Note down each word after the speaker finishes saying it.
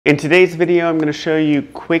In today's video, I'm going to show you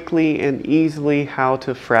quickly and easily how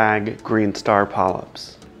to frag green star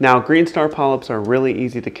polyps. Now, green star polyps are really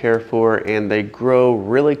easy to care for and they grow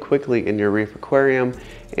really quickly in your reef aquarium,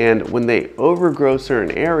 and when they overgrow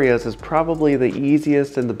certain areas is probably the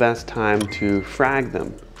easiest and the best time to frag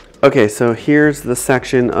them. Okay, so here's the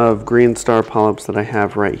section of green star polyps that I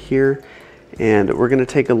have right here, and we're going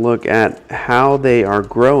to take a look at how they are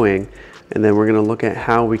growing. And then we're going to look at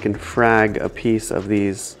how we can frag a piece of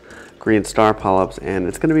these green star polyps, and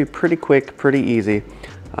it's going to be pretty quick, pretty easy.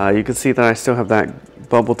 You can see that I still have that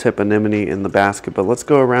bubble tip anemone in the basket, but let's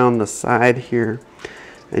go around the side here,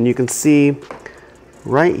 and you can see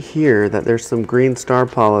right here that there's some green star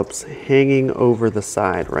polyps hanging over the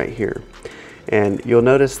side right here. And you'll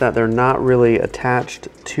notice that they're not really attached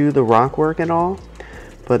to the rockwork at all,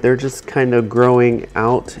 but they're just kind of growing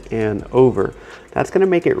out and over. That's going to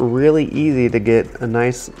make it really easy to get a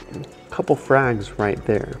nice couple frags right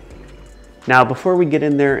there. Now, before we get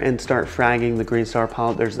in there and start fragging the green star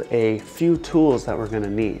polyp, there's a few tools that we're going to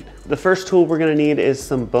need. The first tool we're going to need is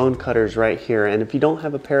some bone cutters right here, and if you don't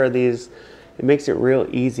have a pair of these, it makes it real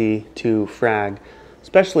easy to frag,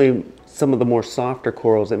 especially some of the more softer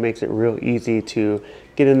corals. It makes it real easy to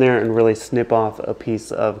get in there and really snip off a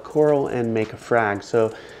piece of coral and make a frag.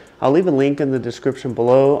 So I'll leave a link in the description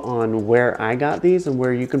below on where I got these and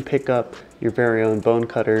where you can pick up your very own bone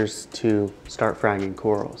cutters to start fragging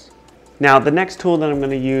corals. Now, the next tool that I'm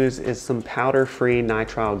going to use is some powder-free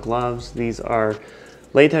nitrile gloves. These are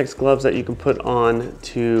latex gloves that you can put on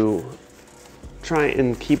to try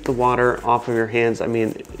and keep the water off of your hands. I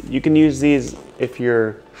mean, you can use these if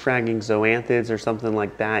you're fragging zoanthids or something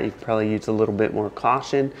like that. You can probably use a little bit more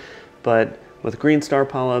caution, but with green star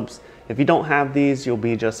polyps, if you don't have these, you'll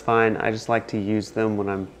be just fine. I just like to use them when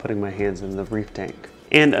I'm putting my hands in the reef tank.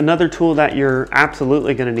 And another tool that you're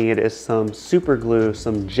absolutely going to need is some super glue,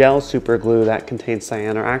 some gel super glue that contains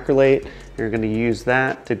cyanoacrylate. You're going to use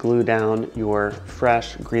that to glue down your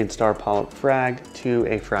fresh green star polyp frag to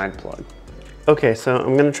a frag plug. Okay, so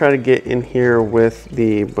I'm going to try to get in here with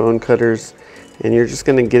the bone cutters, and you're just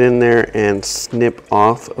going to get in there and snip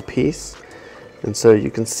off a piece. And so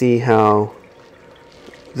you can see how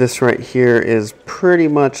this right here is pretty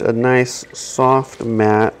much a nice soft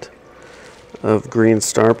mat of green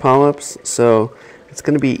star polyps. So it's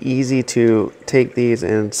going to be easy to take these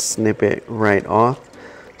and snip it right off.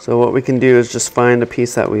 So what we can do is just find a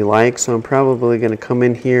piece that we like. So I'm probably going to come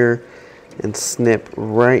in here and snip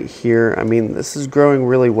right here. I mean, this is growing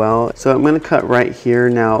really well. So I'm going to cut right here.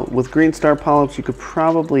 Now, with green star polyps, you could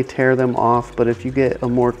probably tear them off, but if you get a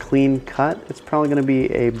more clean cut, it's probably going to be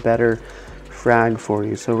a better frag for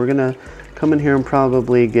you. So we're gonna come in here and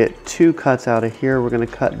probably get 2 cuts out of here. We're gonna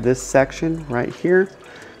cut this section right here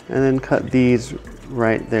and then cut these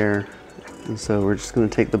right there. And so we're just gonna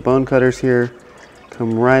take the bone cutters here,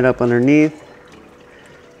 come right up underneath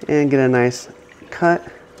and get a nice cut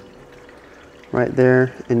right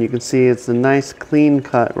there. And you can see it's a nice clean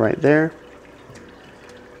cut right there.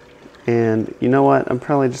 And you know what, I'm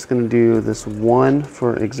probably just gonna do this one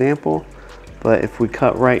for example, but if we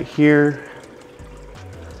cut right here,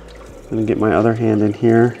 I'm going to get my other hand in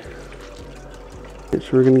here. So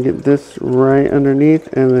we're going to get this right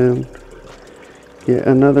underneath and then get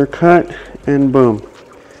another cut, and boom.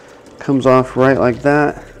 Comes off right like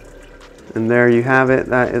that. And there you have it.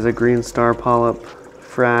 That is a green star polyp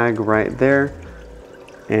frag right there.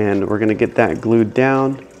 And we're going to get that glued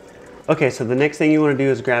down. Okay, so the next thing you want to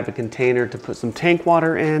do is grab a container to put some tank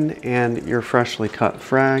water in and your freshly cut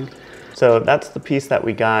frag. So that's the piece that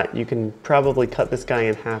we got. You can probably cut this guy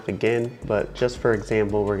in half again, but just for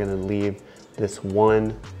example, we're gonna leave this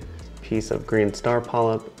one piece of green star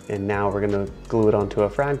polyp, and now we're gonna glue it onto a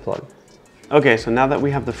frag plug. Okay, so now that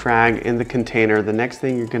we have the frag in the container, the next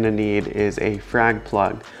thing you're gonna need is a frag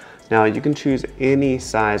plug. Now you can choose any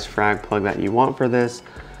size frag plug that you want for this.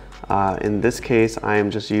 In this case, I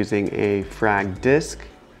am just using a frag disc,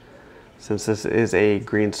 since this is a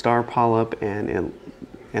green star polyp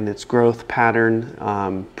and its growth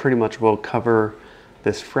pattern pretty much will cover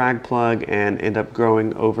this frag plug and end up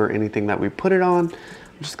growing over anything that we put it on.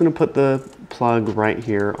 I'm just going to put the plug right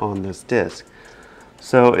here on this disc.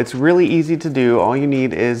 So it's really easy to do. All you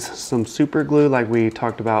need is some super glue like we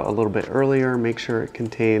talked about a little bit earlier. Make sure it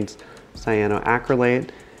contains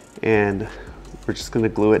cyanoacrylate, and we're just going to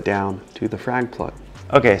glue it down to the frag plug.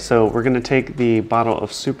 Okay, so we're going to take the bottle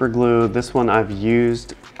of super glue. This one I've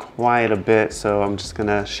used quite a bit, so I'm just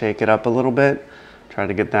gonna shake it up a little bit, try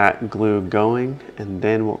to get that glue going, and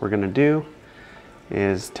then what we're gonna do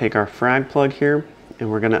is take our frag plug here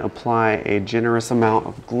and we're gonna apply a generous amount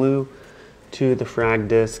of glue to the frag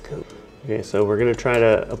disc Okay, so we're gonna try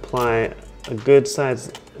to apply a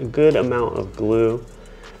good amount of glue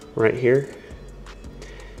right here.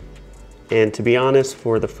 And to be honest,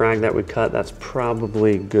 for the frag that we cut, that's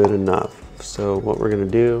probably good enough. So what we're gonna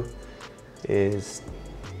do is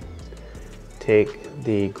take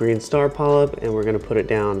the Green Star Polyp and we're gonna put it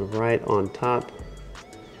down right on top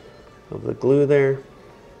of the glue there.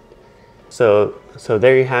 So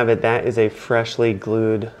there you have it. That is a freshly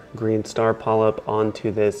glued Green Star Polyp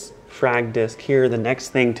onto this frag disc here. The next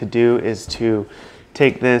thing to do is to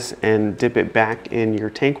take this and dip it back in your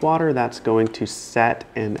tank water. That's going to set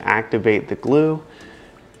and activate the glue,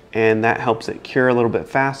 and that helps it cure a little bit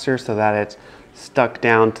faster so that it's stuck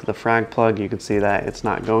down to the frag plug. You can see that it's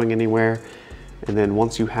not going anywhere. And then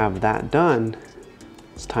once you have that done,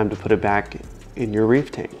 it's time to put it back in your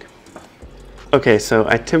reef tank. Okay, so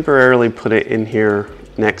I temporarily put it in here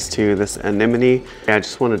next to this anemone. I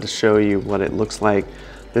just wanted to show you what it looks like.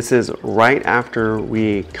 This is right after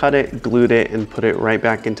we cut it, glued it, and put it right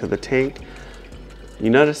back into the tank. You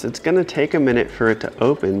notice it's gonna take a minute for it to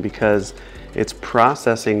open because it's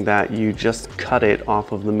processing that you just cut it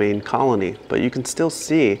off of the main colony. But you can still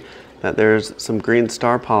see that there's some Green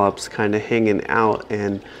Star Polyps kind of hanging out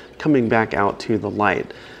and coming back out to the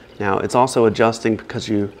light. Now it's also adjusting because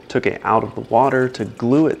you took it out of the water to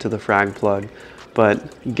glue it to the frag plug,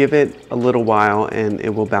 but give it a little while and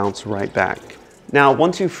it will bounce right back. Now,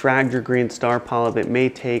 once you've fragged your Green Star Polyp, it may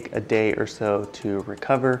take a day or so to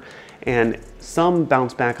recover, and some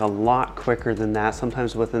bounce back a lot quicker than that,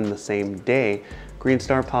 sometimes within the same day. Green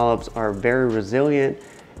Star Polyps are very resilient,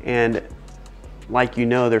 and like you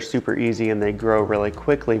know, they're super easy and they grow really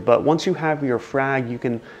quickly. But once you have your frag, you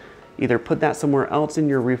can either put that somewhere else in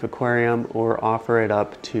your reef aquarium or offer it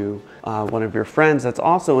up to one of your friends that's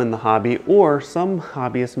also in the hobby, or some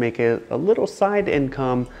hobbyists make it a little side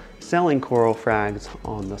income selling coral frags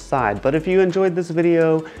on the side. But if you enjoyed this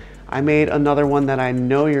video, I made another one that I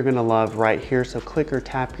know you're gonna love right here, so click or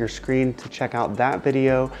tap your screen to check out that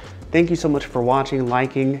video. Thank you so much for watching,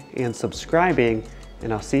 liking, and subscribing,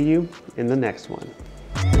 and I'll see you in the next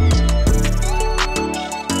one.